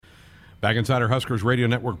Back inside our Huskers Radio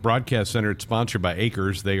Network Broadcast Center, it's sponsored by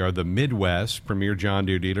Acres. They are the Midwest premier John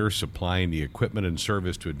Deere dealer, supplying the equipment and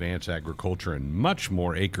service to advance agriculture and much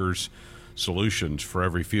more. Acres solutions for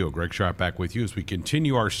every field. Greg Sharpe back with you as we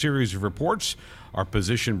continue our series of reports, our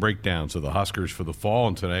position breakdowns of the Huskers for the fall.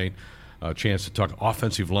 And today, a chance to talk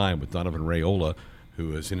offensive line with Donovan Raiola,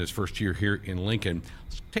 who is in his first year here in Lincoln.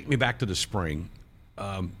 Take me back to the spring.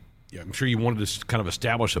 I'm sure you wanted to kind of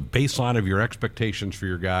establish a baseline of your expectations for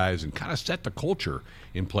your guys and kind of set the culture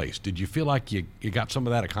in place. Did you feel like you got some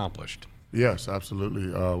of that accomplished? Yes, absolutely.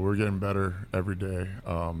 We're getting better every day.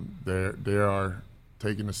 They are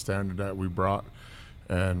taking the standard that we brought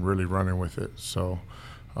and really running with it. So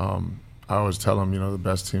I always tell them, the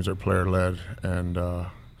best teams are player-led, and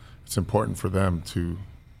it's important for them to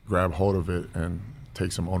grab hold of it and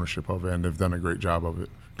take some ownership of it, and they've done a great job of it.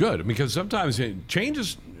 Good, because sometimes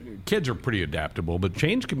kids are pretty adaptable, but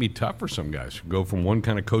change can be tough for some guys. Go from one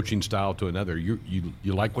kind of coaching style to another. You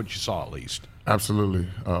like what you saw, at least. Absolutely.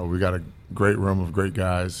 We got a great room of great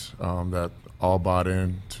guys that all bought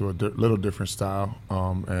in to a little different style,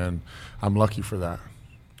 and I'm lucky for that.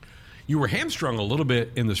 You were hamstrung a little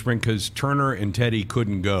bit in the spring because Turner and Teddy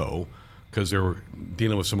couldn't go because they were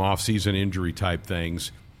dealing with some off-season injury type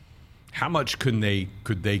things. How much could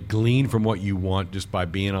they glean from what you want just by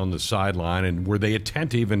being on the sideline, and were they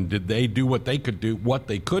attentive, and did they do what they could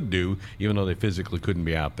do, even though they physically couldn't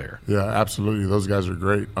be out there? Yeah, absolutely. Those guys are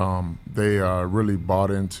great. They really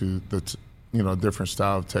bought into the different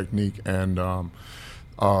style of technique, and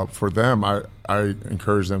for them, I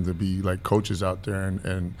encourage them to be like coaches out there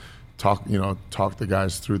and talk the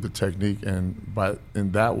guys through the technique, and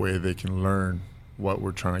in that way they can learn what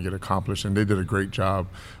we're trying to get accomplished. And they did a great job,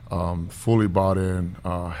 fully bought in,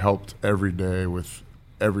 helped every day with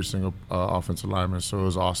every single offensive lineman. So it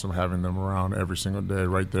was awesome having them around every single day,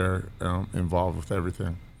 right there, involved with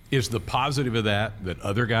everything. Is the positive of that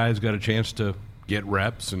other guys got a chance to get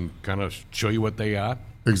reps and kind of show you what they got?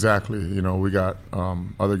 Exactly. We got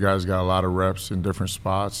other guys got a lot of reps in different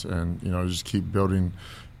spots, and just keep building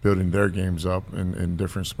their games up in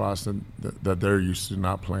different spots that they're used to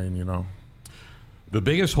not playing. The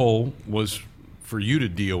biggest hole was for you to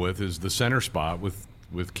deal with is the center spot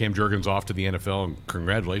with Cam Jurgens off to the NFL, and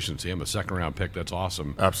congratulations to him, a second-round pick. That's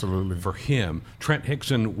awesome. Absolutely. For him. Trent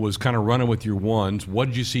Hickson was kind of running with your ones. What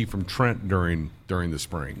did you see from Trent during the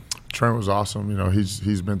spring? Trent was awesome.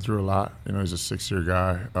 He's been through a lot. He's a 6-year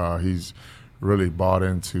guy. He's really bought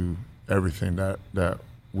into everything that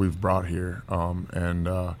we've brought here,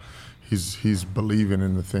 and he's believing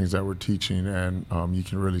in the things that we're teaching, and you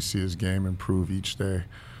can really see his game improve each day.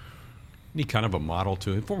 He kind of a model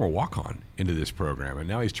to a former walk-on into this program, and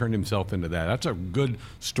now he's turned himself into that. That's a good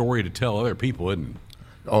story to tell other people, isn't it?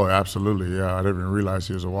 Oh, absolutely. Yeah, I didn't even realize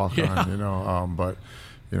he was a walk-on. Yeah. But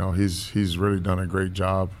he's really done a great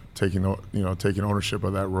job taking ownership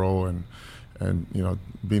of that role and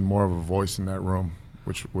being more of a voice in that room,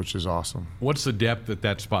 which is awesome. What's the depth at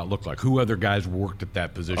that spot look like? Who other guys worked at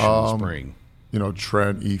that position in the spring?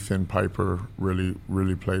 Trent, Ethan, Piper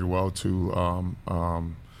really played well too.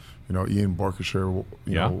 Ian Borkshire,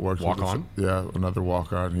 worked walk on. Another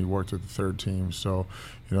walk on. He worked with the third team. So,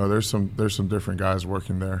 there's some different guys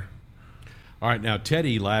working there. All right, now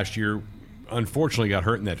Teddy last year unfortunately got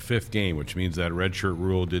hurt in that 5th game, which means that redshirt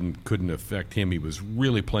rule couldn't affect him. He was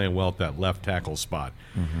really playing well at that left tackle spot.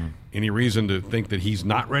 Mm-hmm. Any reason to think that he's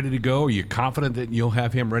not ready to go? Are you confident that you'll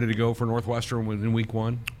have him ready to go for Northwestern in week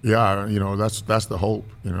 1? Yeah, that's the hope.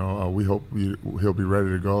 We hope he'll be ready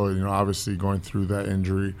to go. Obviously going through that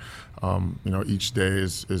injury, each day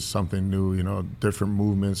is something new. Different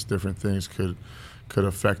movements, different things could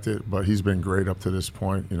affect it, but he's been great up to this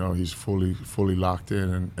point. He's fully locked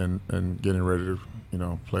in and getting ready to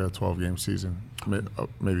play a 12-game season,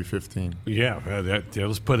 maybe 15. Yeah,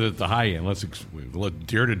 let's put it at the high end. Let's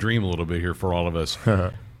dare to dream a little bit here for all of us.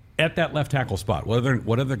 At that left tackle spot,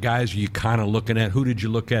 what other guys are you kind of looking at? Who did you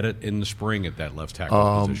look at it in the spring at that left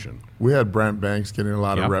tackle position? We had Brant Banks getting a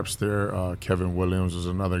lot of reps there. Kevin Williams was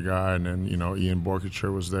another guy, and then Ian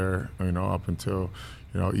Borkshire was there. Up until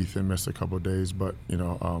Ethan missed a couple of days, but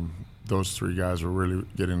those 3 guys were really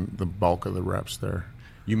getting the bulk of the reps there.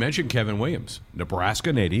 You mentioned Kevin Williams,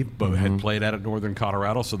 Nebraska native, but had played out at Northern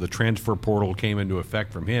Colorado, so the transfer portal came into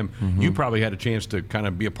effect from him. Mm-hmm. You probably had a chance to kind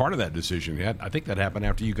of be a part of that decision. I think that happened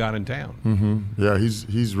after you got in town. Mm-hmm. Yeah,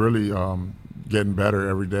 he's really getting better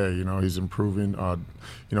every day. He's improving.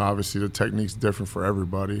 Obviously the technique's different for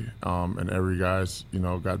everybody, and every guy's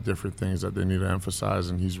got different things that they need to emphasize,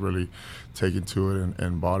 and he's really taken to it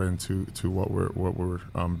and bought into what we're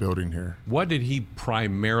building here. What did he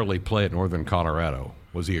primarily play at Northern Colorado?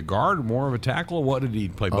 Was he a guard, more of a tackle? What did he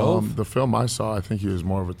play, both? The film I saw, I think he was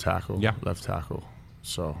more of a tackle, yeah. Left tackle.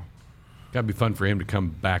 So, got to be fun for him to come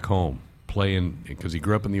back home, playing, because he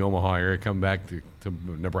grew up in the Omaha area, come back to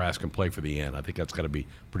Nebraska and play for the N. I think that's got to be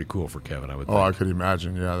pretty cool for Kevin, I would think. Oh, I could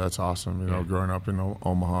imagine. Yeah, that's awesome. Growing up in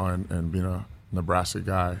Omaha and being a Nebraska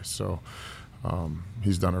guy. So,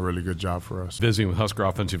 he's done a really good job for us. Visiting with Husker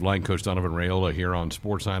Offensive Line Coach Donovan Raiola here on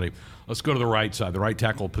Sports Night. Let's go to the right side. The right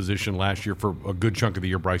tackle position last year for a good chunk of the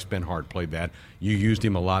year, Bryce Benhart played that. You used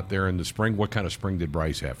him a lot there in the spring. What kind of spring did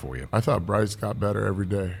Bryce have for you? I thought Bryce got better every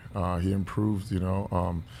day. He improved,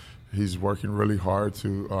 he's working really hard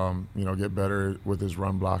to, get better with his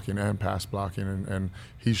run blocking and pass blocking, and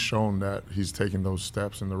he's shown that he's taking those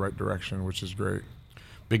steps in the right direction, which is great.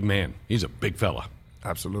 Big man. He's a big fella.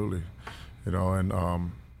 Absolutely.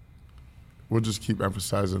 And we'll just keep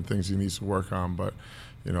emphasizing things he needs to work on. But,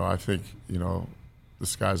 I think, the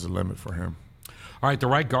sky's the limit for him. All right, the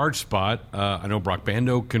right guard spot. I know Brock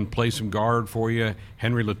Bando can play some guard for you.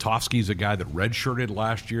 Henry Lutovsky's a guy that redshirted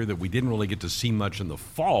last year that we didn't really get to see much in the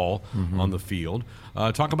fall on the field.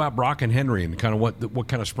 Talk about Brock and Henry and kind of what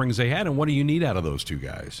kind of springs they had, and what do you need out of those two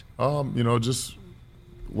guys? Just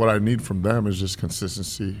what I need from them is just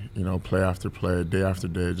consistency, play after play, day after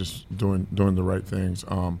day, just doing the right things.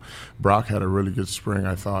 Brock had a really good spring.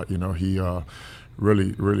 I thought, he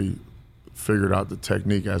really figured out the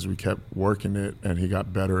technique as we kept working it, and he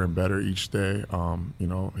got better and better each day.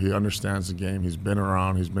 He understands the game. He's been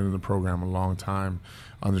around. He's been in the program a long time,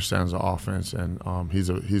 understands the offense, and he's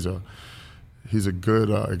a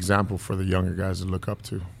good example for the younger guys to look up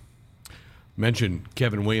to. Mentioned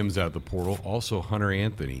Kevin Williams out of the portal. Also, Hunter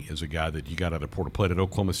Anthony is a guy that you got out of the portal, played at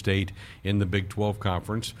Oklahoma State in the Big 12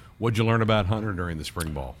 Conference. What'd you learn about Hunter during the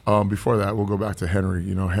spring ball? Before that, we'll go back to Henry.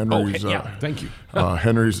 Henry's thank you.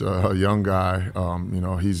 Henry's a young guy.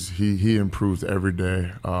 He improved every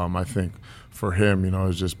day. I think for him,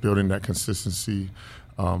 it's just building that consistency,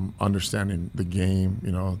 understanding the game,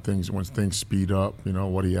 when things speed up,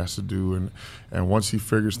 what he has to do, and once he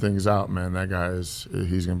figures things out, man, that guy he's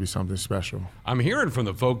going to be something special. I'm hearing from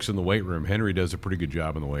the folks in the weight room, Henry does a pretty good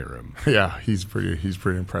job in the weight room. Yeah, he's pretty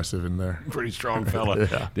impressive in there. Pretty strong fella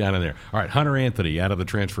down in there. All right, Hunter Anthony out of the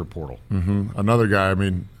transfer portal. Another guy.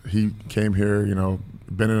 He came here,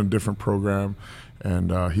 been in a different program.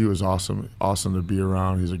 And he was awesome to be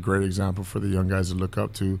around. He's a great example for the young guys to look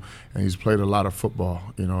up to, and he's played a lot of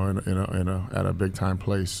football, at a big time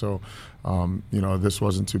place. So, this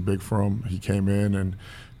wasn't too big for him. He came in and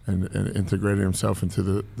integrated himself into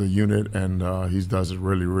the unit, and he does a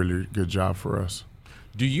really, really good job for us.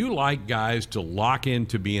 Do you like guys to lock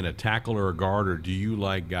into being a tackle or a guard, or do you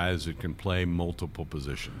like guys that can play multiple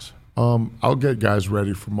positions? I'll get guys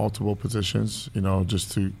ready for multiple positions,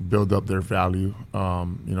 just to build up their value,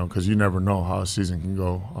 because you never know how a season can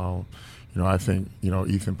go. I think,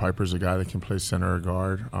 Ethan Piper's a guy that can play center or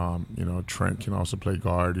guard. Trent can also play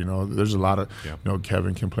guard. There's a lot of,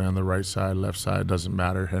 Kevin can play on the right side, left side, doesn't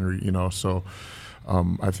matter. Henry, so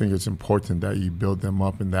I think it's important that you build them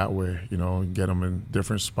up in that way, and get them in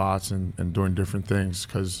different spots and doing different things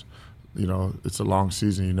because, it's a long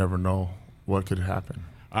season. You never know what could happen.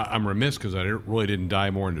 I'm remiss because I really didn't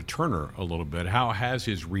dive more into Turner a little bit. How has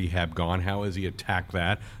his rehab gone? How has he attacked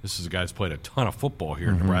that? This is a guy who's played a ton of football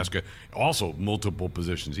here in Nebraska. Also, multiple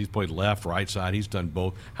positions. He's played left, right side. He's done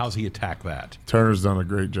both. How's he attacked that? Turner's done a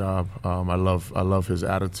great job. I love his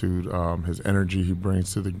attitude, his energy he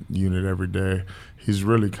brings to the unit every day. He's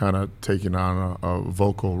really kind of taken on a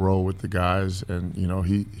vocal role with the guys, and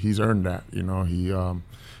he's earned that.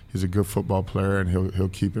 He's a good football player, and he'll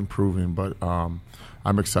keep improving. But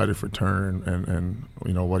I'm excited for Turner and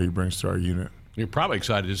what he brings to our unit. You're probably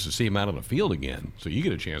excited just to see him out on the field again, so you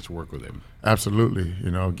get a chance to work with him. Absolutely,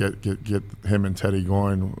 get him and Teddy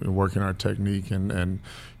going, working our technique, and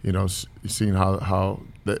seeing how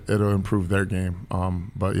it'll improve their game.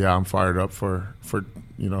 But yeah, I'm fired up for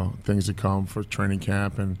things to come for training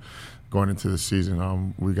camp and going into the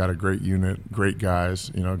season. We got a great unit, great guys,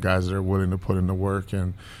 guys that are willing to put in the work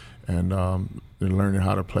and learning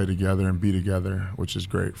how to play together and be together, which is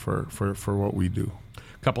great for what we do.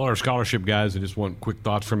 A couple other scholarship guys, I just want quick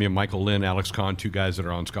thoughts from you. Michael Lynn, Alex Kahn, two guys that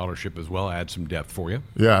are on scholarship as well. Add some depth for you.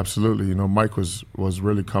 Yeah, absolutely. Mike was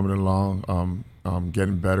really coming along.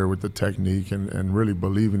 getting better with the technique and really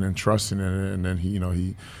believing and trusting in it. And then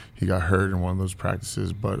he got hurt in one of those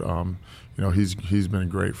practices, but he's been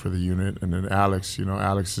great for the unit. And then Alex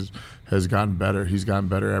has gotten better. He's gotten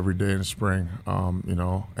better every day in the spring.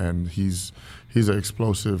 And he's an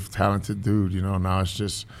explosive, talented dude. Now it's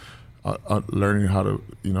just learning how to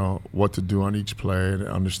what to do on each play and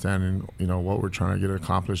understanding what we're trying to get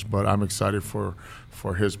accomplished. But I'm excited for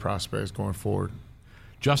his prospects going forward.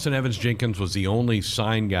 Justin Evans-Jenkins was the only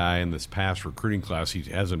signed guy in this past recruiting class. He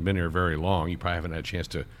hasn't been here very long. You probably haven't had a chance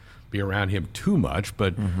to be around him too much.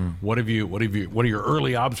 But what are your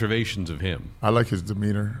early observations of him? I like his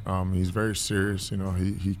demeanor. He's very serious.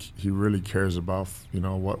 He really cares about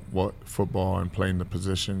what football and playing the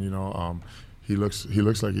position. He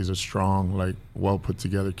looks like he's a strong, well put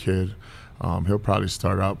together kid. He'll probably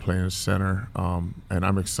start out playing at center, and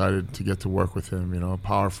I'm excited to get to work with him.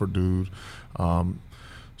 Powerful dude.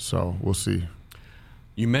 So we'll see.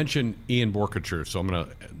 You mentioned Ian Borkature,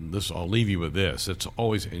 so I'll leave you with this. It's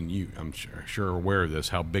always, and I'm sure aware of this,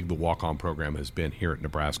 how big the walk-on program has been here at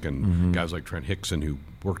Nebraska, and guys like Trent Hickson, who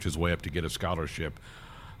worked his way up to get a scholarship.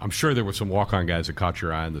 I'm sure there were some walk-on guys that caught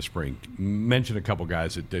your eye in the spring. Mention a couple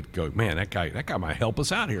guys that did go, man, that guy might help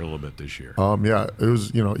us out here a little bit this year. Yeah, it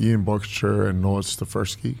was Ian Borkature and Noah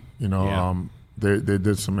Stefersky. They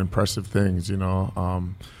did some impressive things.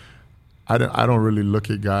 I don't really look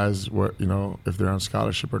at guys if they're on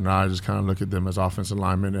scholarship or not. I just kind of look at them as offensive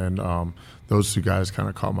linemen, and those two guys kind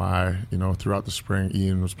of caught my eye. Throughout the spring,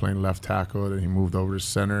 Ian was playing left tackle, and he moved over to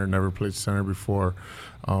center. Never played center before.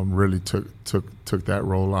 Really took that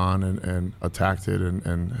role on and attacked it,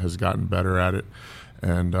 and has gotten better at it.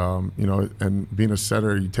 And and being a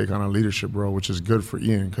center, you take on a leadership role, which is good for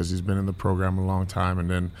Ian because he's been in the program a long time. And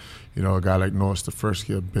then, a guy like Noah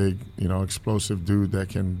Stefersky, a big, explosive dude that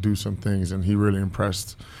can do some things, and he really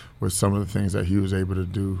impressed with some of the things that he was able to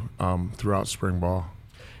do throughout spring ball.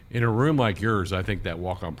 In a room like yours, I think that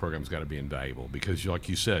walk-on program's got to be invaluable because, like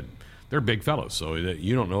you said, they're big fellows. So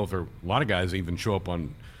you don't know if a lot of guys even show up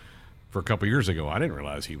for a couple of years ago. I didn't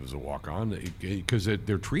realize he was a walk-on because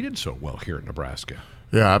they're treated so well here at Nebraska.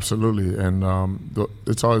 Yeah, absolutely. And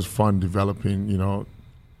it's always fun developing,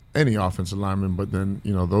 any offensive lineman, but then,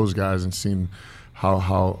 those guys and seeing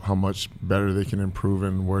how much better they can improve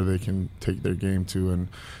and where they can take their game to. And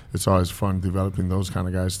it's always fun developing those kind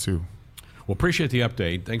of guys too. Well, appreciate the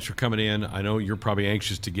update. Thanks for coming in. I know you're probably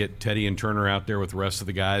anxious to get Teddy and Turner out there with the rest of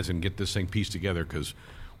the guys and get this thing pieced together because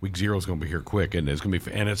Week 0 is going to be here quick, and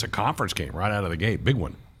it's a conference game right out of the gate, big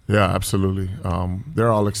one. Yeah, absolutely.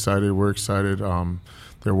 They're all excited. We're excited.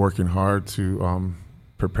 They're working hard to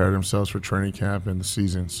prepare themselves for training camp and the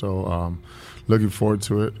season. So looking forward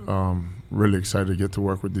to it. Really excited to get to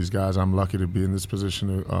work with these guys. I'm lucky to be in this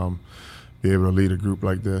position to be able to lead a group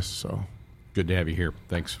like this. So good to have you here.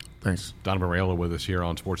 Thanks. Donovan Raiola with us here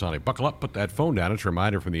on Sports Night. Buckle up, put that phone down. It's a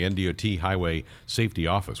reminder from the NDOT Highway Safety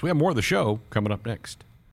Office. We have more of the show coming up next.